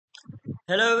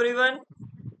Hello everyone,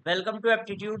 welcome to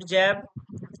Aptitude Jab.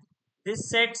 This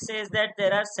set says that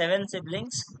there are seven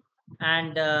siblings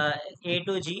and A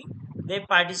to G. They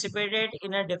participated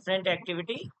in a different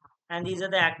activity, and these are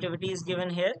the activities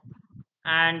given here.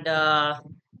 And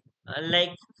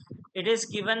like it is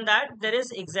given that there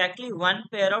is exactly one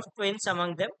pair of twins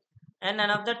among them, and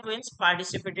none of the twins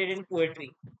participated in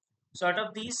poetry. So out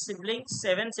of these siblings,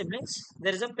 seven siblings,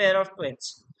 there is a pair of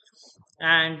twins,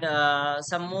 and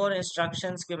some more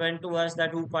instructions given to us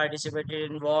that who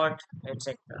participated in what,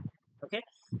 etc. Okay,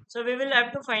 so we will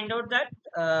have to find out that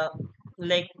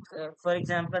for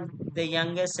example, the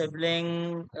youngest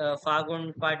sibling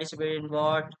Fagun participated in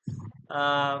what,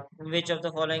 which of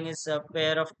the following is a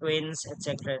pair of twins,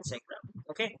 etc., etc.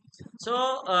 Okay,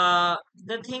 so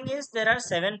the thing is there are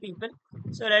seven people,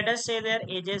 so let us say their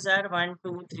ages are 1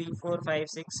 2 3 4 5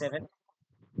 6 7.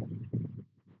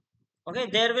 Okay,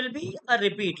 there will be a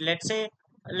repeat. Let's say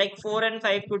like 4 and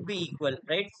 5 could be equal,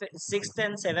 right? Sixth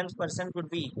and seventh person could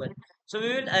be equal. So we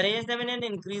will arrange them in an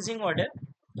increasing order.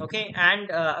 Okay, and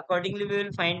accordingly we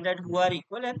will find that who are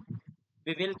equal, and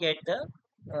we will get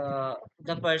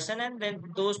the person, and then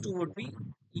those two would be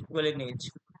equal in age.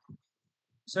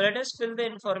 So let us fill the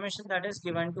information that is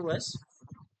given to us.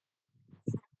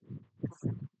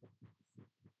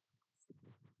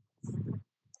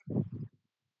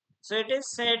 So it is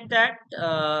said that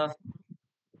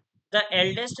the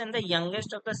eldest and the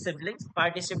youngest of the siblings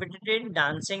participated in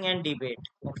dancing and debate.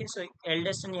 Okay, so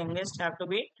eldest and youngest have to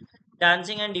be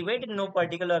dancing and debate in no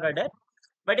particular order.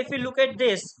 But if you look at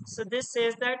this, so this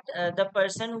says that the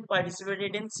person who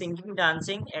participated in singing,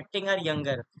 dancing, acting are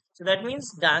younger. So that means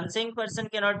dancing person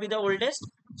cannot be the oldest.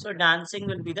 So dancing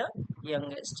will be the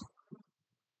youngest.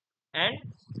 And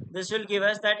this will give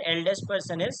us that eldest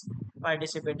person is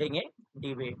participating in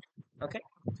debate. Okay.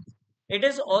 It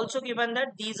is also given that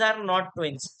these are not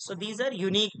twins, so these are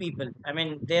unique people. I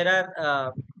mean, there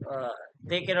are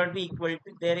they cannot be equal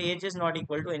to, their age is not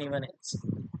equal to anyone else.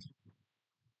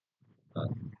 Uh,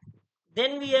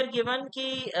 then we are given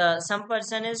ki some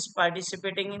person is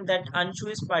participating in that. Anshu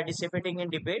is participating in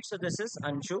debate, so this is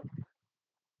Anshu.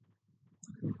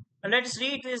 Let's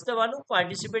read this. The one who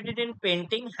participated in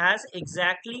painting has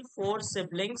exactly four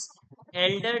siblings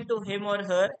elder to him or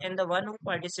her, and the one who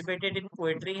participated in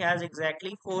poetry has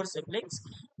exactly four siblings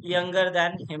younger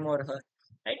than him or her.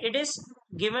 Right? It is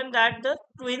given that the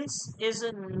twins is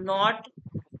not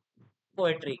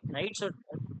poetry, right? So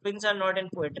twins are not in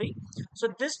poetry. So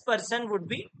this person would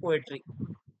be poetry.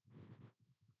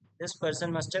 This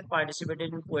person must have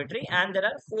participated in poetry, and there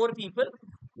are four people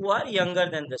who are younger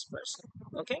than this person.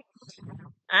 Okay,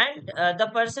 and the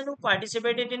person who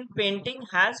participated in painting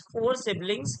has four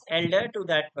siblings elder to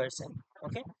that person.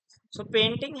 Okay, so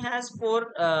painting has four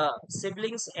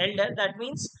siblings elder. That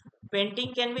means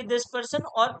painting can be this person,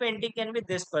 or painting can be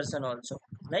this person also.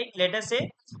 Right, let us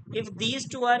say if these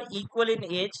two are equal in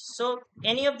age, so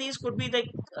any of these could be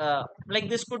like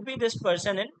this could be this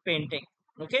person in painting.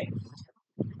 Okay,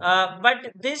 but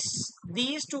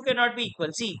these two cannot be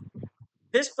equal. See,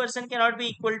 this person cannot be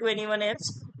equal to anyone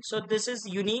else, so this is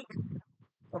unique.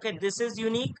 Okay, this is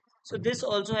unique, so this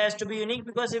also has to be unique,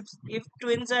 because if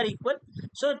twins are equal,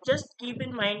 so just keep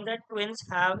in mind that twins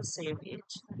have same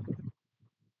age.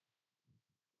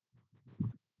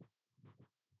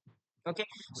 Okay,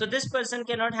 so this person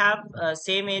cannot have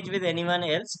same age with anyone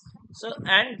else, so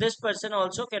and this person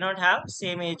also cannot have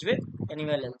same age with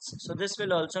anyone else, so this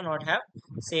will also not have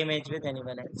same age with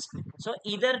anyone else. So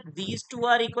either these two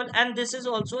are equal, and this is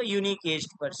also a unique aged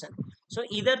person, so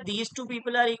either these two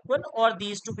people are equal or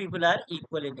these two people are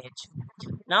equal in age.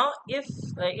 Now if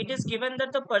it is given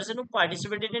that the person who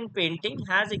participated in painting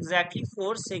has exactly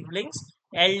four siblings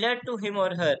elder to him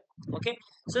or her. Okay,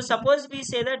 so suppose we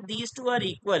say that these two are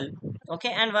equal. Okay,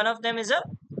 and one of them is a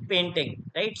painting,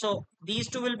 right? So these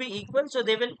two will be equal, so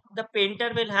they will, the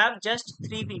painter will have just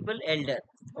three people elder.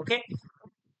 Okay,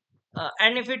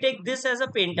 and if we take this as a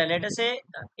painter, let us say,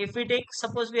 if we take,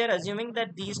 suppose we are assuming that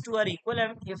these two are equal,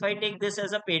 and if I take this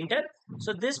as a painter,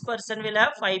 so this person will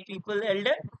have five people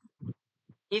elder.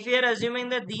 If we are assuming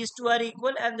that these two are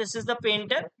equal and this is the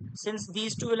painter, since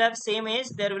these two will have same age,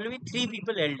 there will be three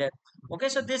people elder. Okay,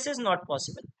 so this is not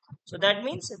possible, so that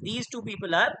means these two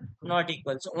people are not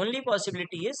equal, so only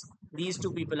possibility is these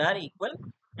two people are equal,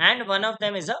 and one of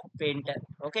them is a painter.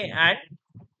 Okay, and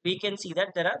we can see that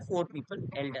there are four people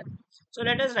elder. So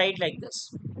let us write like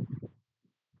this: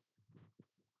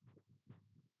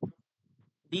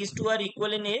 these two are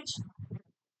equal in age,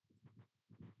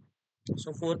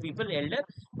 so four people elder,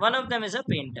 one of them is a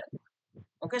painter.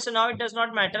 Okay, so now it does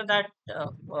not matter that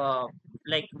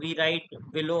like we write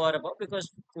below or above, because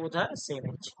both are same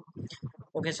age.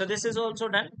 Okay, so this is also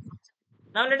done.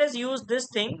 Now let us use this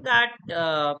thing that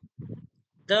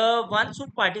the ones who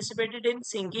participated in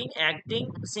singing,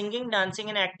 dancing,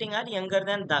 and acting are younger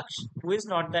than Daksh, who is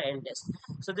not the eldest.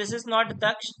 So this is not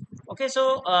Daksh. Okay,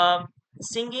 so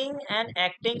singing and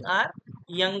acting are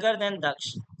younger than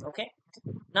Daksh. Okay,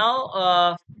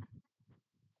 now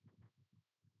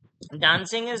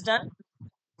dancing is done,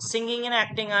 singing and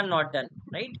acting are not done,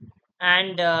 right?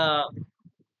 And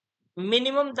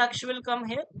minimum Daksh will come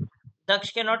here.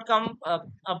 Daksh cannot come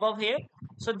above here.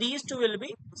 So these two will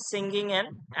be singing and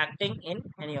acting in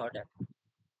any order.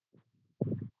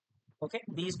 Okay,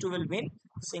 these two will be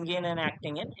singing and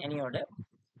acting in any order.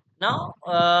 Now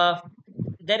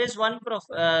there is one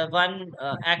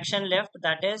action left,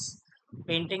 that is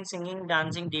painting, singing,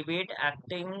 dancing, debate,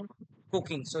 acting,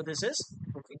 cooking. So this is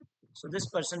cooking. So this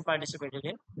person participated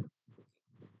in.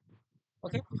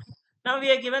 Okay. Now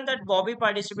we are given that Bobby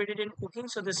participated in cooking.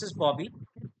 So this is Bobby.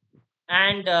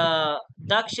 And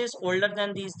Daksh is older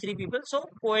than these three people. So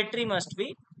poetry must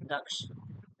be Daksh.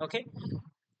 Okay.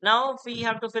 Now we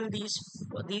have to fill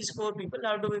these four people.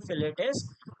 How do we fill it? Is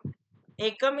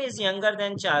Ekam is younger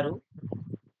than Charu,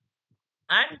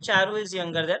 and Charu is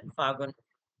younger than Fagun.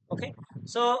 Okay,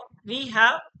 so we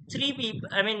have three people.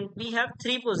 I mean, we have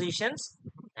three positions,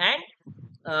 and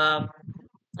uh,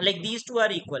 like these two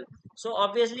are equal. So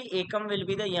obviously, Ekam will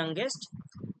be the youngest.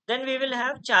 Then we will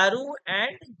have Charu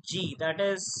and G, that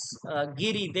is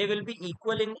Giri. They will be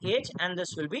equal in age, and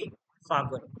this will be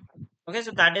Fagun. Okay,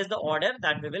 so that is the order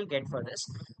that we will get for this.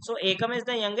 So Ekam is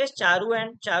the youngest.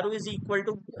 Charu is equal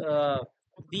to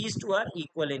these two are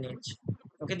equal in age.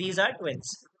 Okay, these are twins.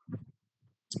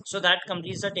 So that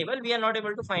completes the table. We are not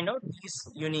able to find out these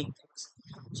unique things.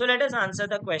 So let us answer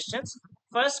the questions.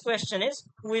 First question is,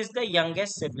 who is the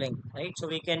youngest sibling, right? So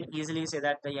we can easily say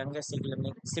that the youngest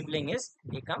sibling is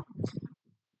Ekam.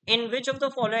 In which of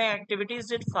the following activities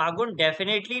did Fagun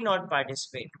definitely not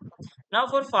participate? Now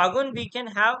for Fagun, we can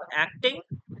have acting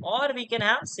or we can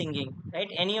have singing, right?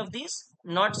 Any of these,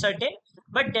 not certain,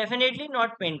 but definitely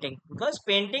not painting, because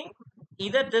painting,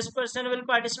 either this person will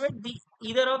participate,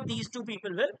 either of these two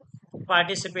people will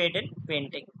participate in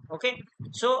painting. Okay,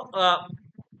 so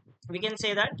we can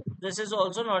say that this is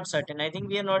also not certain. I think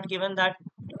we are not given that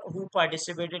who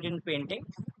participated in painting,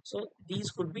 so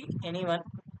these could be anyone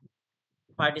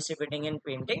participating in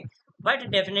painting,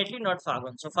 but definitely not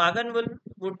Fagan. So Fagan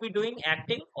would be doing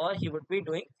acting or he would be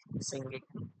doing singing.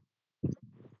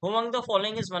 Who among the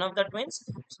following is one of the twins?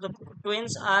 So the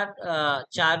twins are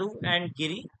Charu and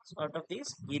Giri. So out of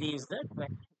these, Giri is the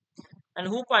twin. And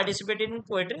who participated in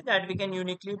poetry? That we can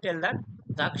uniquely tell that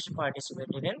Daksh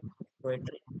participated in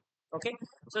poetry. Okay.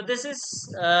 So this is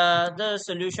the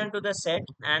solution to the set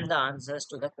and the answers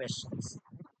to the questions.